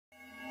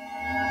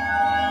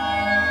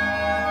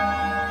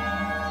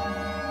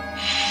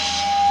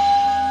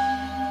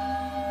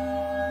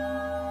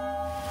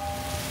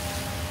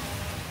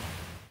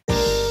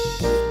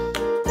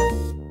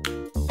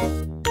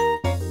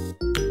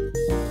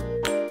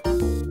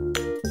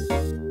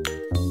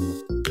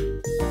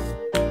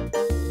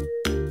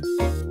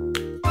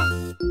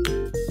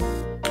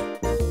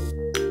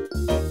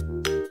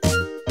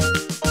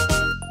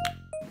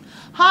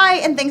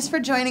and thanks for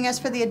joining us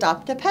for the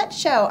Adopt a Pet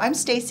Show. I'm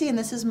Stacy, and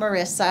this is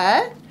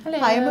Marissa. Hello.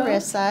 Hi,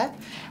 Marissa.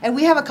 And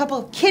we have a couple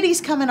of kitties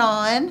coming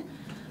on.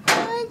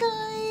 Hi,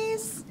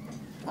 guys.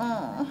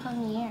 Oh.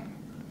 Come here.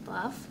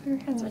 Buff. Your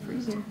hands are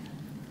freezing.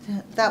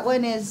 That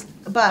one is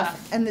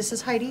Buff, and this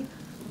is Heidi.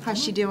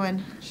 How's she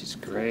doing? She's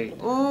great.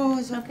 Oh,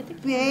 it's a Look at the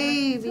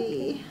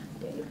baby.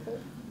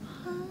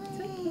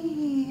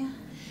 Hi.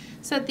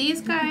 So these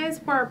guys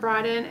were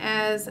brought in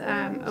as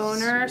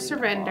owner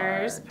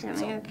surrenders.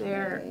 Apparently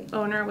their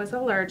owner was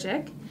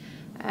allergic.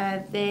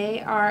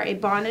 They are a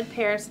bonded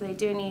pair, so they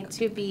do need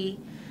to be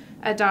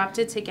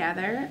adopted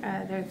together.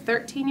 They're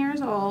 13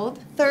 years old.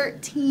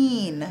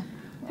 13.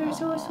 They're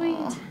so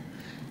sweet.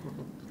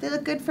 They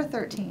look good for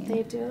 13.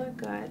 They do look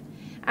good.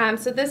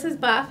 So this is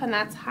Buff, and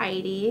that's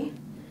Heidi.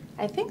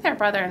 I think they're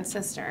brother and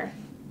sister.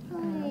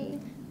 Hi.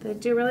 They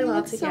do really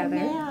well together. So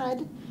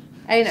mad.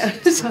 I know.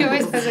 She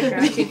always has a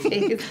grouchy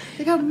face.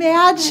 Look how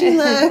mad she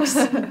looks.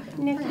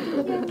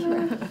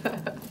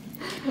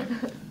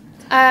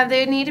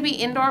 They need to be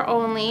indoor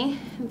only.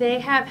 They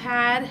have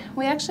had,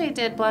 we actually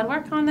did blood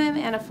work on them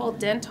and a full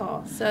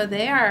dental. So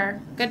they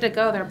are good to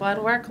go. Their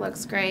blood work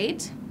looks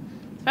great,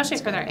 especially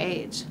for their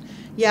age.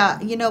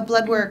 Yeah, you know,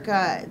 blood work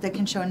that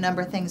can show a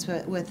number of things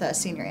with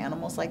senior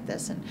animals like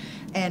this,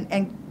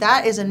 and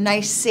that is a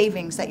nice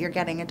savings that you're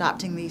getting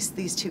adopting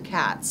these two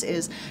cats,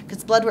 is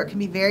because blood work can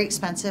be very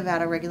expensive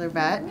at a regular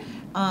vet,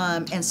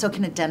 and so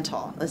can a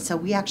dental. So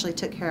we actually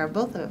took care of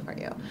both of it for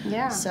you.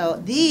 Yeah.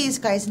 So these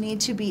guys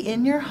need to be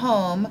in your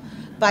home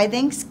by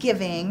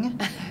Thanksgiving,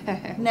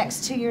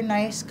 next to your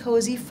nice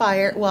cozy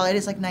fire. Well, it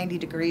is like 90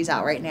 degrees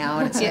out right now,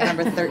 and it's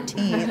November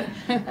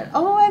 13th.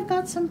 Oh, I've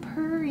got some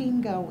purring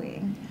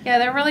going. Yeah,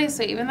 they're really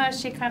sweet. Even though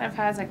she kind of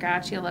has a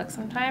grouchy look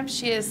sometimes,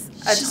 she is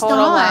a She's total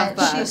not. love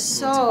bug. She's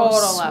so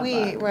Total love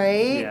sweet, bug.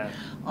 right? Yeah.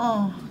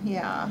 Oh,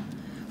 yeah.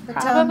 But,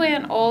 Probably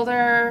an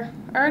older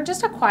or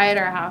just a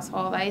quieter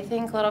household. I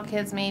think little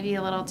kids may be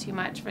a little too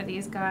much for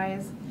these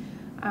guys.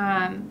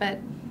 But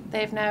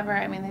they've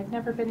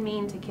never been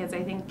mean to kids.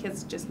 I think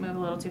kids just move a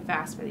little too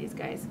fast for these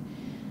guys.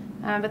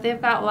 But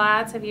they've got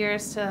lots of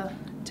years to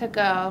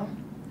go.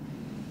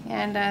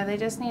 And they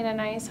just need a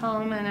nice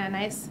home and a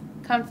nice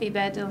comfy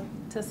bed to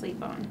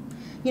sleep on.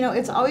 You know,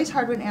 it's always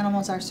hard when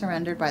animals are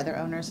surrendered by their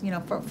owners, you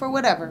know, for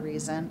whatever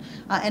reason.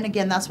 And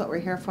again, that's what we're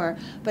here for.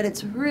 But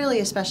it's really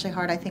especially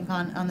hard, I think,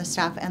 on the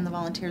staff and the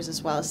volunteers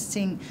as well, as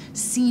seeing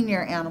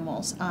senior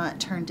animals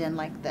turned in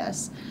like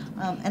this.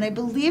 And I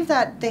believe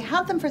that they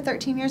had them for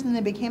 13 years and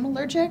they became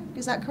allergic.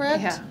 Is that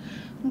correct? Yeah.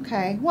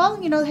 Okay.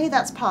 Well, you know, hey,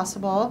 that's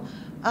possible.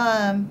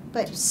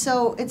 But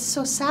so it's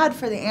so sad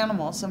for the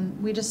animals,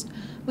 and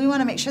we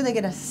want to make sure they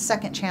get a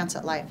second chance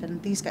at life,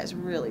 and these guys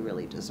really,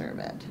 really deserve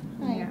it.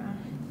 Yeah.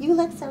 You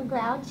look so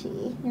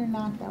grouchy. You're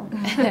not, though.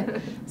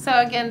 So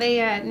again,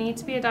 they need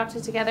to be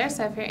adopted together.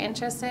 So if you're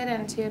interested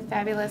in two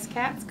fabulous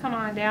cats, come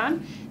on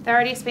down. They're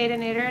already spayed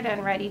and neutered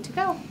and ready to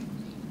go.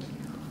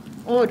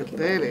 Oh, the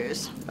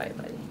babies. Bye,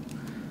 buddy.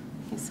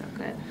 He's so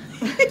good.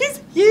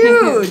 He's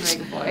huge. He's a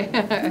big boy.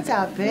 He's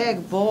a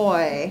big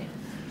boy.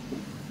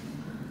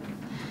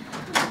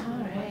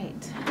 All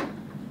right.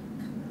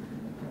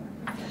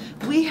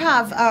 We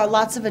have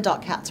lots of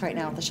adult cats right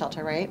now at the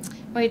shelter, right?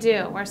 We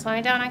do. We're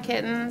slowing down on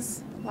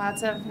kittens.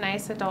 Lots of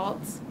nice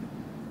adults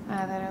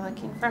that are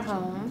looking for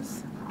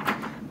homes.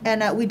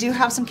 And we do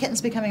have some kittens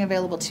becoming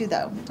available too,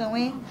 though, don't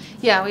we?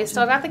 Yeah, we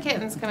still got the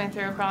kittens coming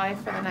through probably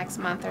for the next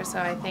month or so.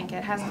 I think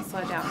it hasn't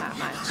slowed down that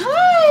much.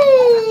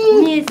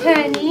 Hi! Miss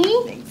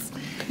Honey. Thanks.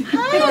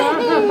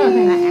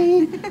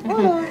 Hi!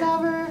 Hello,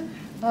 lover.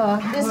 Oh,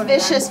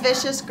 this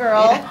vicious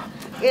girl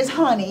is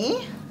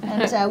Honey,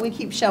 and we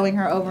keep showing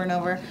her over and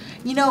over.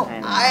 You know,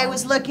 I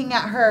was looking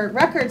at her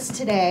records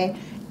today,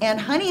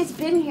 and Honey's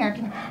been here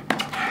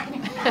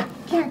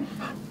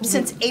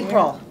since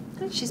April.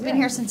 She's been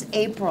here since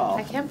April.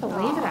 I can't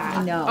believe that.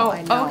 I know, Oh,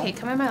 I know. okay.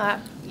 Come in my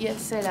lap.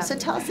 Yes, sit down. So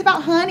tell us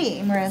about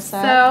Honey,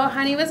 Marissa. So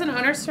Honey was an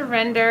owner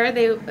surrender.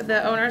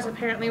 The owners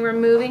apparently were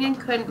moving and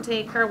couldn't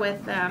take her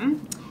with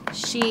them.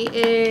 She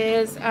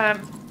is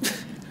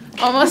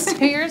almost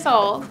 2 years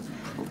old.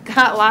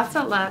 Got lots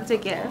of love to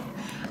give.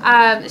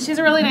 She's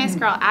a really nice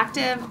girl.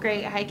 Active,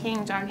 great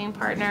hiking, jogging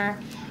partner.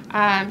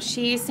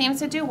 She seems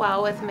to do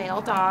well with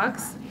male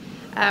dogs.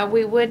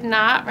 We would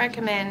not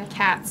recommend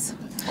cats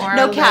or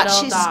no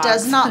cats. little She dogs.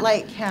 does not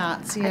like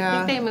cats. Yeah.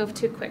 I think they move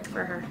too quick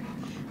for her.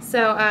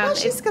 So well,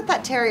 she's got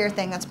that terrier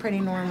thing. That's pretty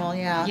normal.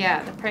 Yeah.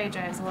 yeah, the prey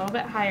drive's a little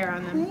bit higher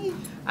on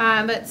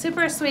them. But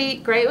super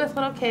sweet, great with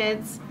little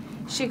kids.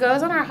 She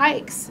goes on our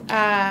hikes,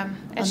 and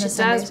she does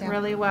Sundays, yeah.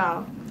 really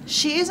well.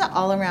 She is an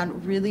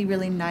all-around really,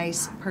 really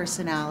nice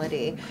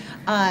personality.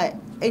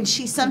 And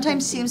she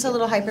sometimes seems a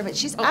little hyper, but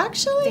she's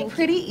actually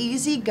pretty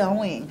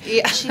easygoing.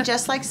 Yeah. She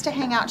just likes to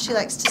hang out. She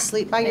likes to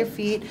sleep by your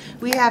feet.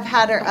 We have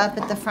had her up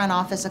at the front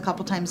office a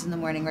couple times in the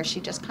morning where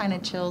she just kind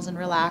of chills and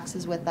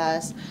relaxes with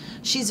us.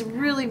 She's a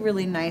really,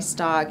 really nice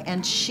dog,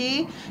 and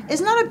she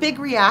is not a big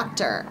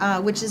reactor,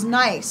 which is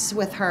nice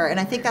with her. And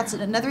I think that's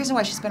another reason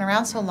why she's been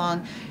around so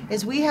long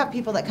is we have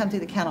people that come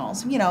through the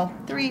kennels, you know,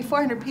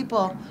 300-400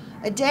 people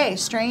a day,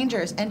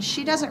 strangers, and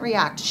she doesn't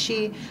react.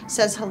 She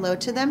says hello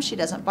to them. She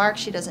doesn't bark.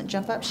 She doesn't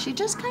jump up. She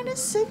just kind of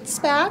sits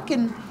back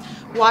and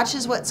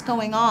watches what's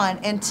going on.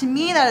 And to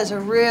me, that is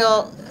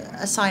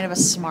a sign of a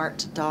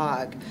smart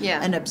dog,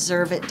 an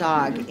observant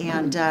dog.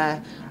 And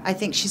I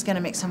think she's going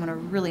to make someone a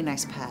really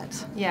nice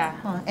pet.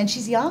 Yeah. And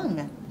she's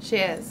young. She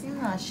is.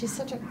 Yeah, she's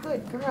such a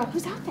good girl.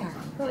 Who's out there?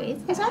 Who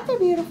is Who's out there,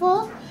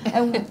 beautiful?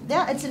 And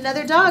yeah, it's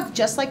another dog,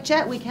 just like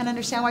Jet. We can't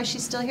understand why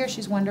she's still here.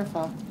 She's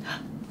wonderful.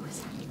 Who's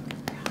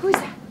that? Who's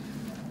that?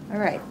 All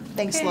right.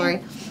 Thanks, Okay.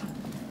 Lori.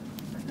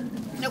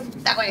 Nope,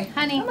 that way.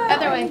 Honey,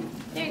 other way.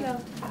 There you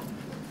go.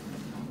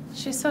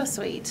 She's so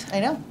sweet. I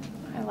know.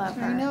 I love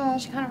her. I know.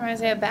 She kind of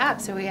reminds me of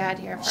Babs, who we had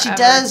here forever, She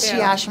does. too.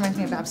 Yeah, she reminds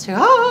me of Babs too.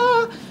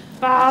 Ah!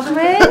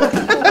 Baldwin,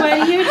 what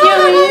are you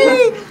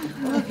doing?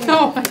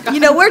 Oh my God. You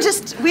know,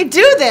 we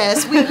do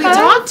this. We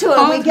talk to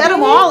them. We get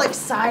them all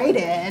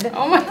excited.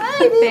 Oh my Hi,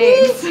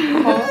 baby.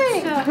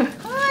 Thanks.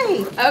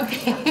 Hi.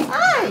 Okay.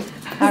 Hi.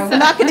 All right, we're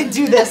not going to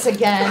do this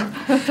again.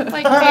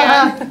 Like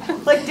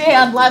Dan. Like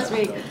Dan last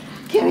week.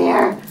 Come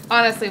here.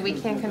 Honestly, we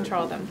can't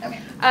control them.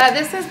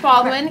 This is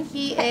Baldwin.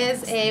 He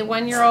is a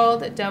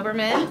 1-year-old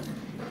Doberman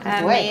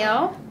Boy.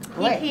 male.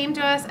 Boy. He came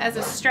to us as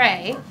a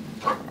stray.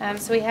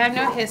 So we have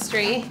no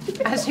history.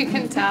 As you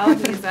can tell,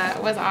 he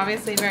was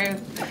obviously very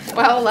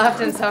well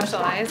loved and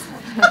socialized.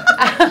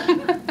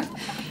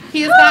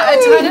 He's got a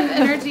ton of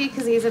energy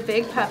because he's a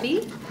big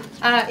puppy.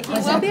 He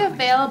will be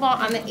available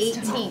on the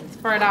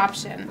 18th for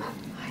adoption.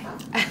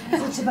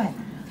 Let's hit the butt.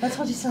 Let's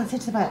hold you still. Let's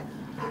hit the butt.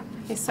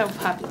 He's so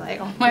puppy-like.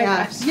 Oh my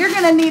gosh. You're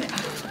gonna need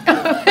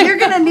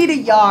a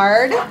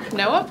yard.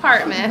 No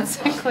apartments,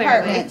 clearly.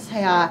 Apartments.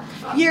 Yeah.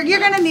 You're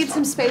gonna need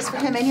some space for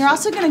him, and you're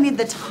also gonna need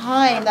the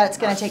time that it's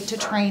gonna take to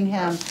train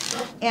him.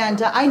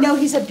 And I know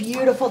he's a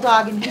beautiful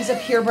dog, and he's a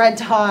purebred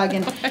dog,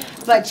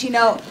 but you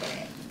know,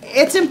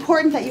 it's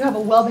important that you have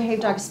a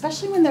well-behaved dog,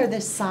 especially when they're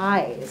this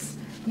size.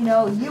 You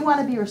know, you want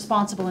to be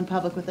responsible in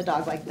public with a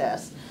dog like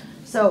this.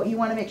 So you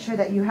want to make sure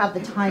that you have the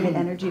time and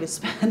energy to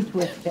spend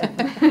with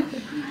him.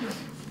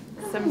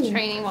 Some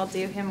training will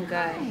do him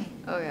good.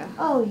 Oh yeah.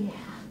 Oh yeah.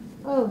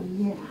 Oh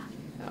yeah.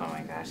 Oh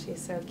my gosh, he's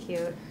so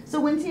cute. So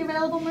when's he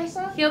available,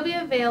 Marissa? He'll be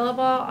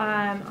available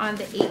on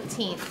the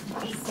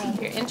 18th. So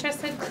if you're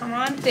interested, come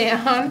on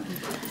down.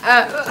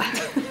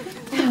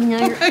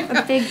 You're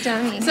a big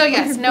dummy. So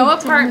yes, no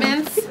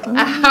apartments,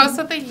 a house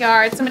with a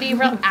yard, somebody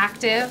real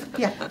active.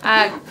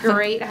 Yeah.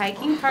 Great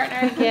hiking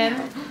partner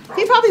again.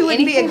 He probably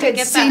wouldn't be a Anything to good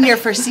get that- senior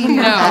for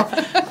senior. No.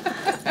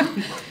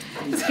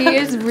 He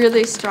is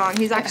really strong.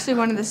 He's actually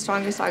one of the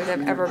strongest dogs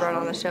I've ever brought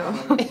on the show.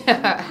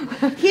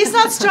 He's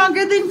not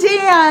stronger than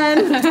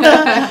Dan.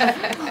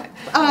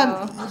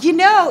 You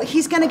know,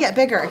 he's going to get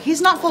bigger. He's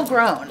not full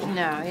grown.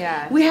 No,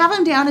 yeah. We have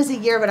him down as a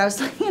year, but I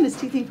was looking at his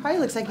teeth. He probably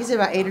looks like he's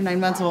about 8 or 9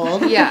 months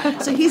old. Yeah.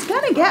 So he's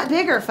going to get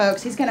bigger,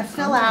 folks. He's going to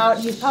fill out.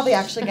 He's probably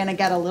actually going to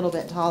get a little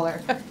bit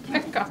taller. Oh my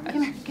gosh.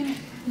 Come here.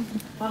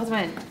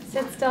 Baldwin,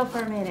 sit still for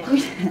a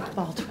minute.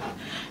 Baldwin.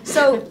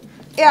 So,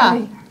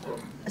 yeah.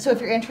 So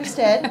if you're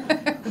interested,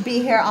 be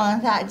here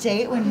on that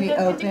date when we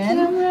open.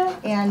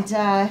 And,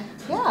 yeah,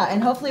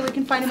 and hopefully we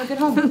can find him a good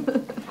home.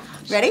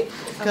 Ready?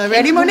 Go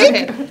ready,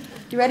 Monique? Okay.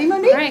 You ready,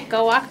 Monique? All right,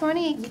 go walk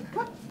Monique.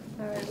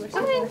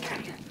 Come in.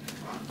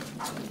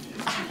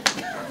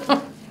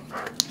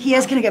 He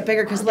is going to get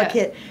bigger because look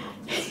Yeah. at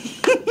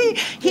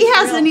he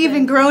hasn't real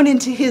even big. grown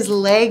into his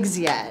legs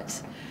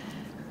yet.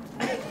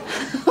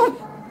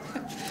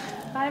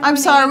 I'm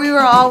sorry, we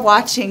were all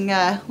watching.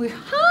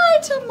 Hi,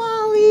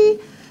 Tamale.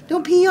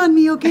 Don't pee on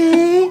me,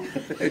 okay?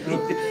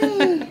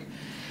 Hi.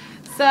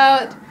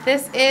 So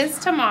this is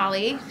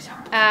Tamale.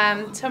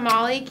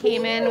 Tamale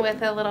came in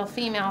with a little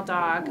female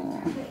dog.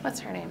 What's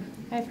her name?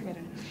 I forget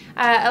her name.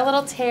 A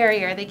little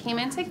terrier. They came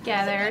in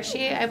together.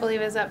 She, I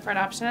believe, is up for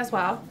adoption as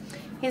well.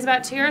 He's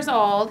about 2 years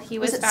old. He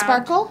was Was it found-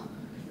 Sparkle?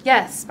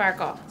 Yes,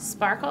 Sparkle.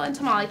 Sparkle and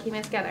Tamale came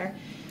in together.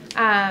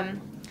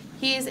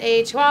 He's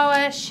a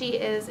Chihuahua. She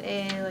is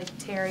a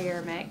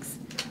terrier mix.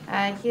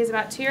 He is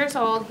about 2 years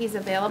old. He's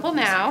available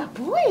now.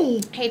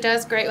 Boy. He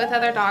does great with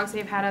other dogs.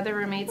 They've had other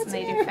roommates and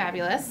they do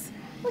fabulous.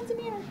 What's in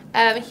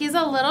here? He's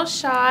a little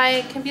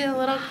shy, can be a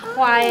little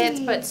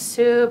quiet, but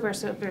super,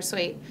 super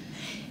sweet.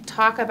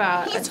 Talk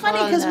about It's a funny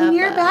total because when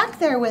you're love. back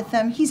there with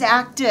him, he's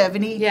active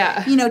and he,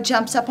 Yeah. you know,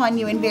 jumps up on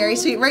you and very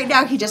sweet. Right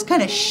now, he just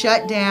kind of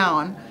shut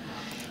down.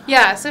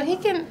 Yeah, so he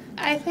can,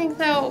 I think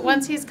though,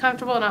 once he's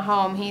comfortable in a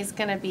home, he's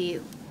going to be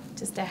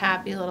just a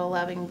happy little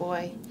loving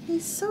boy.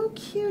 He's so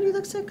cute. He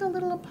looks like a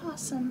little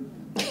opossum.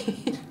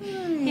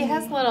 He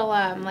has little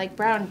like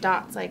brown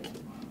dots, like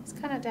he's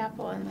kind of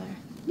dapple in there.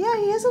 Yeah,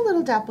 he is a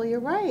little dapple. You're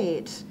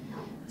right.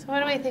 So what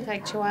do we think,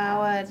 like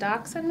Chihuahua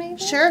Dachshund maybe?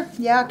 Sure.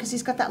 Yeah, because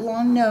he's got that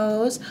long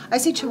nose. I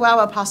say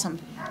Chihuahua opossum.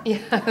 Yeah,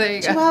 there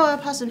you go. Chihuahua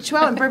opossum.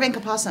 Chihuahua and Burbank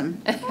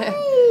opossum.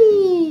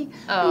 Hey,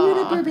 you're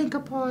the Aw. Burbank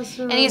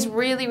opossum. And he's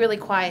really, really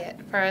quiet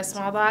for a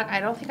small dog. I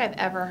don't think I've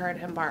ever heard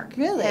him bark.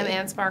 Really? Him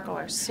and Sparkle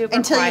are super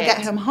until quiet. you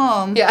get him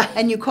home. Yeah.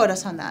 And you quote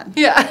us on that.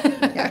 Yeah.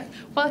 Yeah.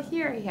 Well,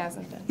 here he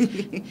hasn't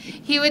been.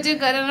 He would do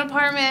good in an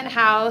apartment,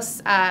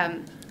 house,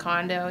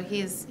 condo.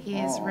 He's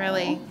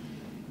really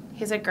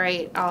He's a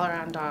great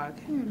all-around dog.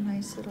 You're a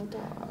nice little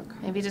dog.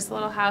 Maybe just a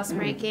little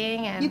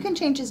housebreaking and You can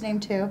change his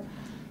name too.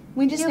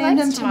 We just He named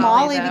him likes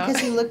Tamale Tamale, though.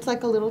 because he looked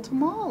like a little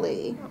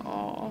tamale.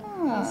 oh,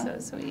 Aw.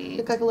 he's so He sweet.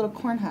 looked like a little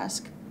corn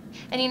husk.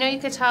 And you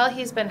could tell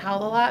he's been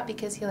held a lot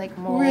because he like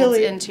molds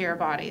Really? into your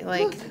body.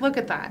 Like, look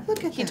at that.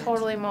 Look at he that.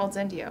 totally molds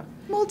into you.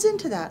 Molds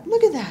into that.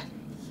 Look at that.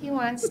 He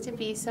wants to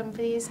be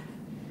somebody's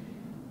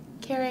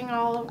carrying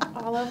all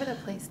over the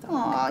place dog.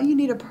 Aw, you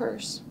need a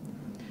purse.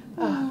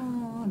 Oh.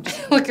 Oh,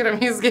 Look at him.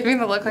 He's giving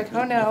the look like,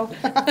 oh no.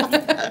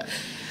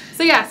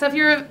 So yeah, so if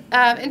you're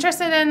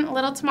interested in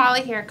little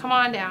Tamale here, come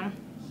on down.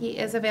 He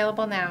is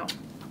available now.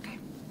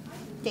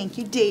 thank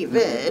you,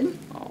 David.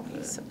 Oh,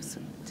 he's so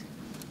sweet.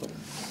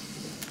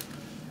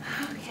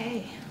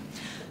 Okay.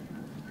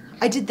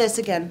 I did this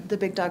again. The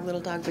big dog,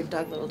 little dog, big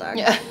dog, little dog.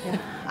 Yeah.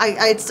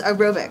 It's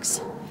aerobics.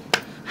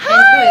 And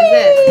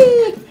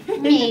who is this?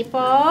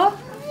 Maple.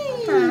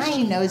 Hi.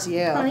 She knows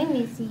you. Hi,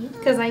 Missy.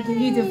 Because I give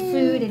you the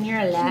food and you're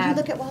a Can you lab.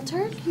 look at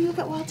Walter? Can you look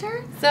at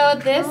Walter? So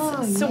this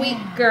Oh, sweet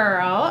yeah.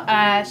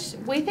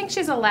 girl, we think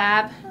she's a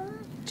lab,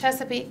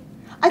 Chesapeake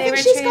I Bay think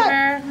she's Retriever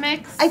got.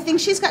 mix. I think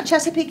she's got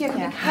Chesapeake in her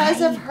Yeah. because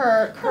of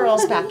her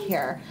curls back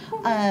here.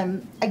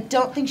 I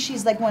don't think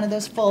she's like one of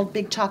those full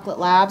big chocolate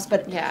labs,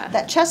 but Yeah.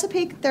 that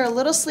Chesapeake, they're a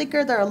little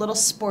sleeker, they're a little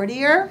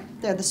sportier.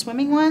 They're the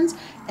swimming ones,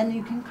 and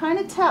you can kind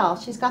of tell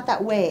she's got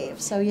that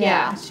wave. So yeah,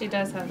 yeah. she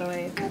does have the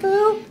wave.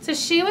 Boo. So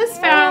she was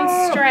found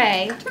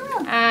stray.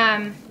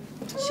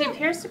 She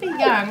appears to be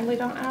young. I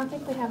don't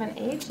think we have an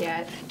age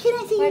yet. Can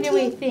I see What your do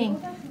we teeth?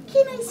 think?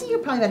 Can I see? You're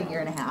probably about a year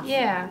and a half.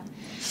 Yeah.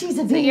 She's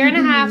a So baby. a year and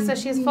a half, so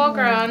she's full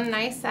grown,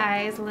 nice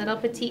size, little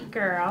petite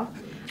girl.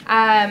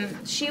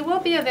 She will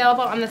be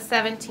available on the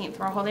 17th.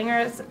 We're holding her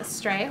as a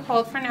stray.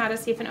 Hold for now to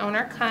see if an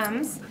owner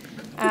comes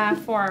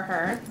for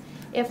her.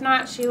 If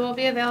not, she will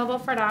be available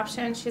for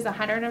adoption. She's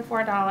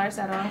 $104.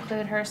 That'll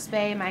include her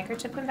spay,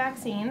 microchip, and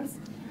vaccines.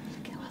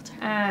 Okay,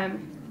 Walter.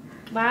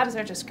 Labs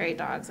are just great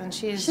dogs, and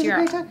she's She's a your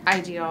great dog.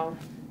 ideal.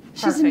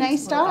 She's a perfect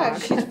nice little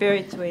dog. She's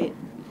very sweet.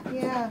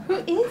 Yeah. Who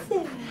is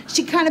it?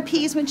 She kind of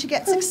pees when she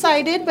gets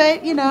excited,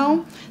 but you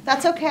know,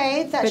 that's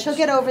okay. That But she'll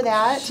get over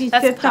that. She's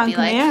That's fifth on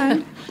puppy-like.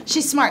 command.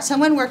 She's smart.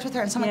 Someone worked with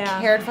her and someone Yeah.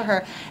 cared for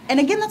her. And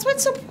again, that's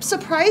what's so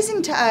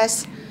surprising to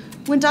us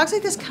when dogs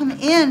like this come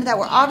in that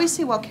we're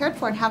obviously well cared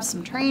for and have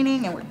some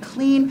training and we're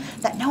clean,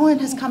 that no one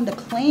has come to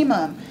claim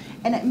them.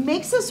 And it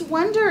makes us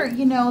wonder,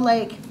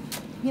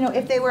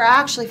 if they were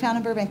actually found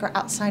in Burbank or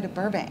outside of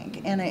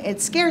Burbank. And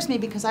it scares me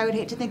because I would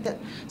hate to think that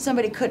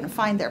somebody couldn't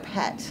find their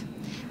pet.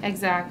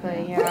 Exactly, What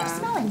are you yeah.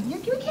 smelling? We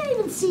can't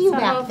even see you So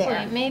back hopefully,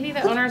 there. maybe the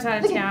Look- owner's out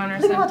of look at- town or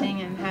look at Walter.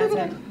 something and Look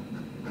at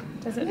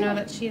doesn't know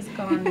that she's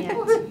gone yet.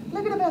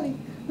 Look at her belly.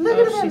 Look at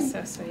her Oh, belly. she's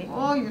so sweet.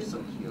 Oh, you're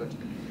so cute.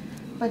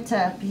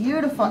 But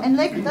beautiful. And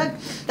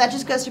that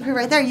just goes to prove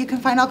right there, you can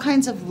find all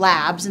kinds of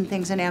labs and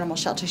things in animal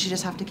shelters. You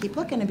just have to keep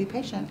looking and be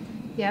patient.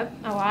 Yep,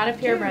 a lot of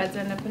purebreds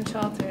end up in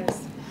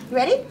shelters. You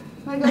ready?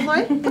 Want to go,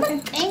 Floyd? Come on.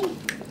 Hey,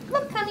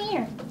 look, come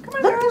here. Come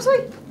on, Look, girl.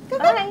 Floyd. Go,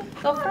 go. Bye.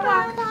 Go for a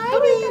walk. Bye,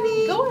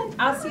 baby. Go on.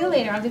 I'll see you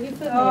later. I'll give you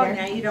food Oh, later.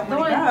 now you don't Go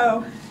want to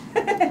on.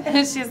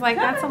 go. She's like,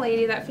 that's a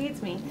lady that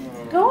feeds me.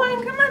 Go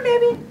on. Come on,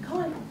 baby. Go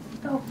on.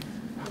 Go.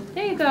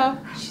 There you go.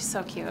 She's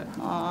so cute.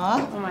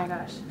 Aw. Oh my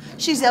gosh.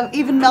 She's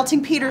even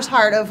melting Peter's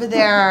heart over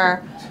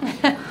there.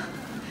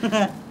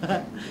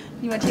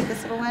 You want to take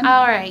this little one?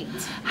 All right.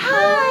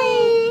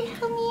 Hi.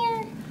 Come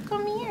here.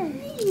 Come here.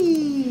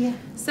 Hey.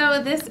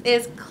 So this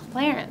is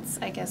Clarence,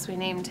 I guess we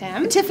named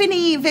him.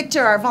 Tiffany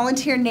Victor, our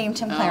volunteer, named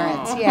him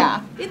Clarence. Oh.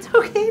 Yeah. It's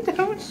okay,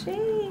 don't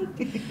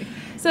shake.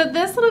 So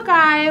this little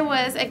guy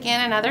was,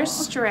 again, another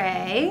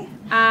stray.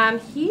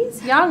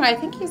 He's young. I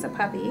think he's a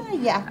puppy.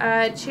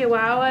 Yeah.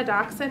 Chihuahua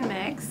Dachshund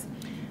mix.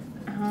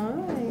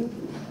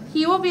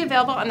 He will be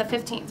available on the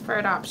 15th for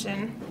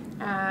adoption.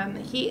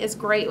 He is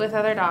great with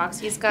other dogs.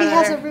 He's got He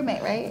has a other-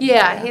 roommate, right?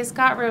 Yeah, he's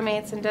got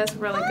roommates and does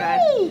really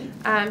good.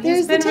 There's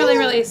He's the been really, tail.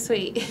 really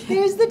sweet.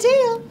 Here's the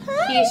tail.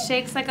 Hi. He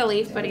shakes like a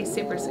leaf, but he's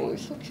super Oh, sweet.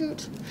 so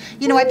cute.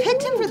 You know, I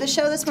picked him for the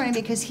show this morning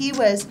because he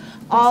was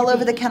all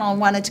over the kennel and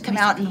wanted to come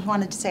out and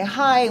wanted to say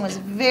hi and was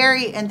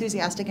very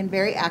enthusiastic and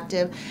very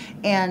active.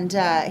 And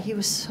he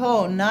was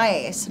so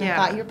nice. And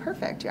Yeah. I thought, you're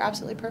perfect. You're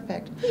absolutely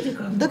perfect.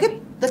 Look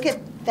at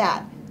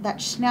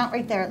that snout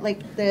right there.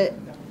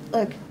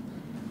 Look.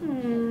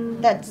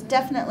 That's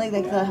definitely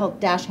like the whole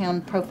dash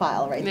hound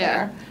profile right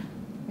Yeah.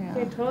 there.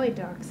 They're Yeah. totally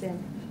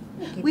dachshund.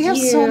 We have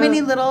so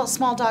many little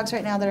small dogs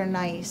right now that are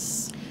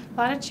nice. A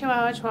lot of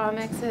Chihuahua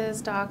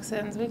mixes,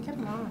 dachshunds. We get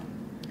them all.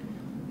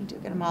 We do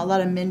get them all. A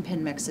lot of min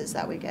pin mixes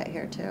that we get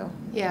here too.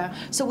 Yeah.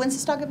 So when's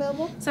this dog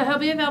available? So he'll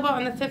be available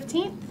on the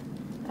 15th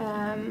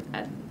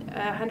at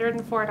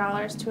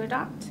 $104 to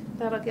adopt.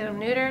 That'll get him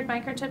neutered,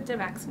 microchipped, and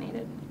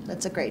vaccinated.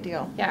 That's a great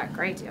deal. Yeah,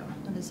 great deal.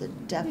 That is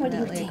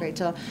definitely a great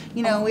deal.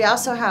 You know, we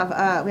also have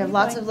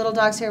lots of little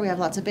dogs here. We have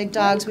lots of big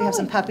dogs. We have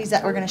some puppies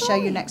that we're going to show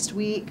you next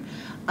week.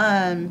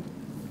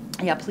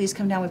 Yeah, please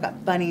come down. We've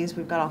got bunnies.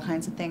 We've got all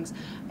kinds of things.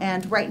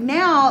 And right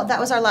now, that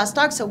was our last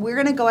dog. So we're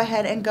going to go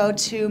ahead and go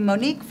to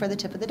Monique for the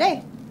tip of the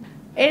day.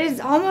 It is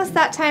almost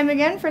that time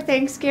again for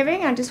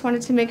Thanksgiving. I just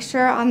wanted to make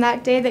sure on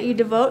that day that you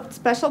devote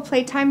special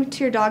playtime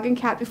to your dog and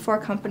cat before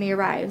company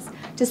arrives.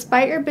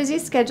 Despite your busy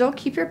schedule,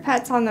 keep your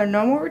pets on their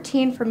normal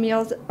routine for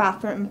meals,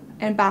 bathroom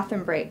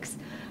breaks.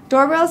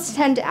 Doorbells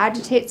tend to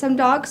agitate some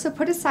dogs, so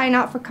put a sign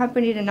out for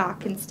company to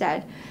knock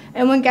instead.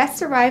 And when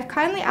guests arrive,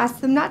 kindly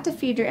ask them not to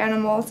feed your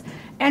animals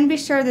and be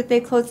sure that they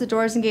close the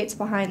doors and gates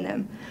behind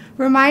them.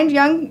 Remind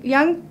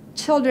young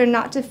children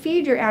not to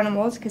feed your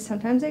animals because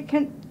sometimes they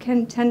can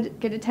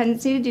get a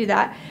tendency to do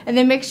that, and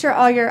then make sure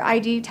all your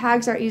ID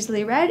tags are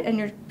easily read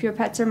and your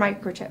pets are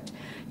microchipped,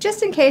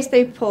 just in case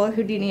they pull a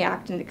Houdini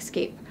act and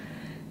escape.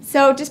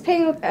 So just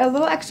paying a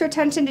little extra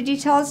attention to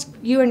details,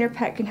 you and your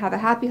pet can have a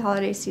happy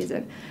holiday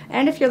season.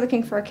 And if you're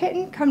looking for a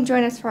kitten, come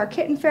join us for our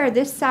kitten fair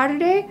this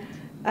Saturday,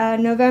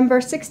 November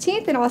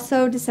 16th, and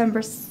also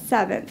December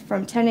 7th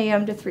from 10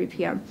 a.m. to 3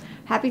 p.m.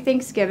 Happy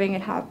Thanksgiving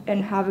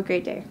and have a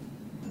great day.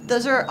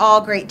 Those are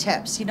all great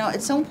tips. You know,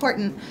 it's so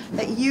important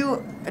that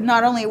you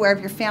not only aware of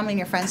your family and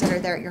your friends that are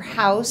there at your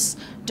house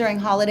during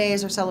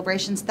holidays or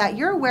celebrations, that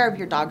you're aware of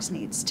your dog's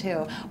needs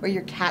too, or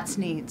your cat's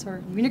needs,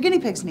 or your guinea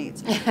pig's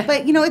needs.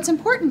 But, you know, it's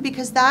important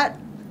because that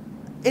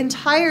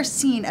entire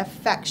scene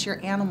affects your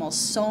animals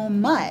so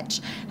much.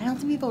 I don't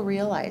think people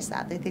realize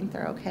that. They think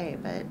they're okay,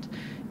 but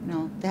you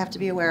know, they have to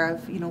be aware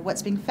of, you know,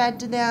 what's being fed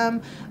to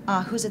them,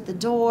 who's at the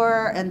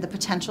door, and the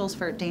potentials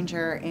for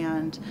danger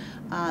and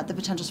the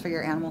potentials for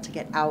your animal to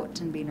get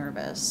out and be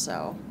nervous.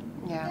 So,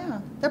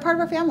 yeah, they're part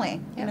of our family,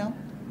 you know.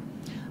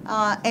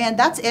 And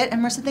that's it.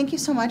 And Marissa, thank you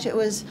so much. It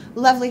was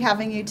lovely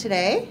having you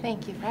today.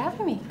 Thank you for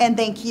having me. And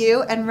thank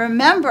you. And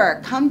remember,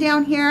 come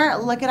down here,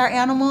 look at our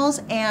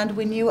animals, and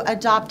when you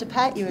adopt a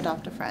pet, you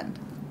adopt a friend.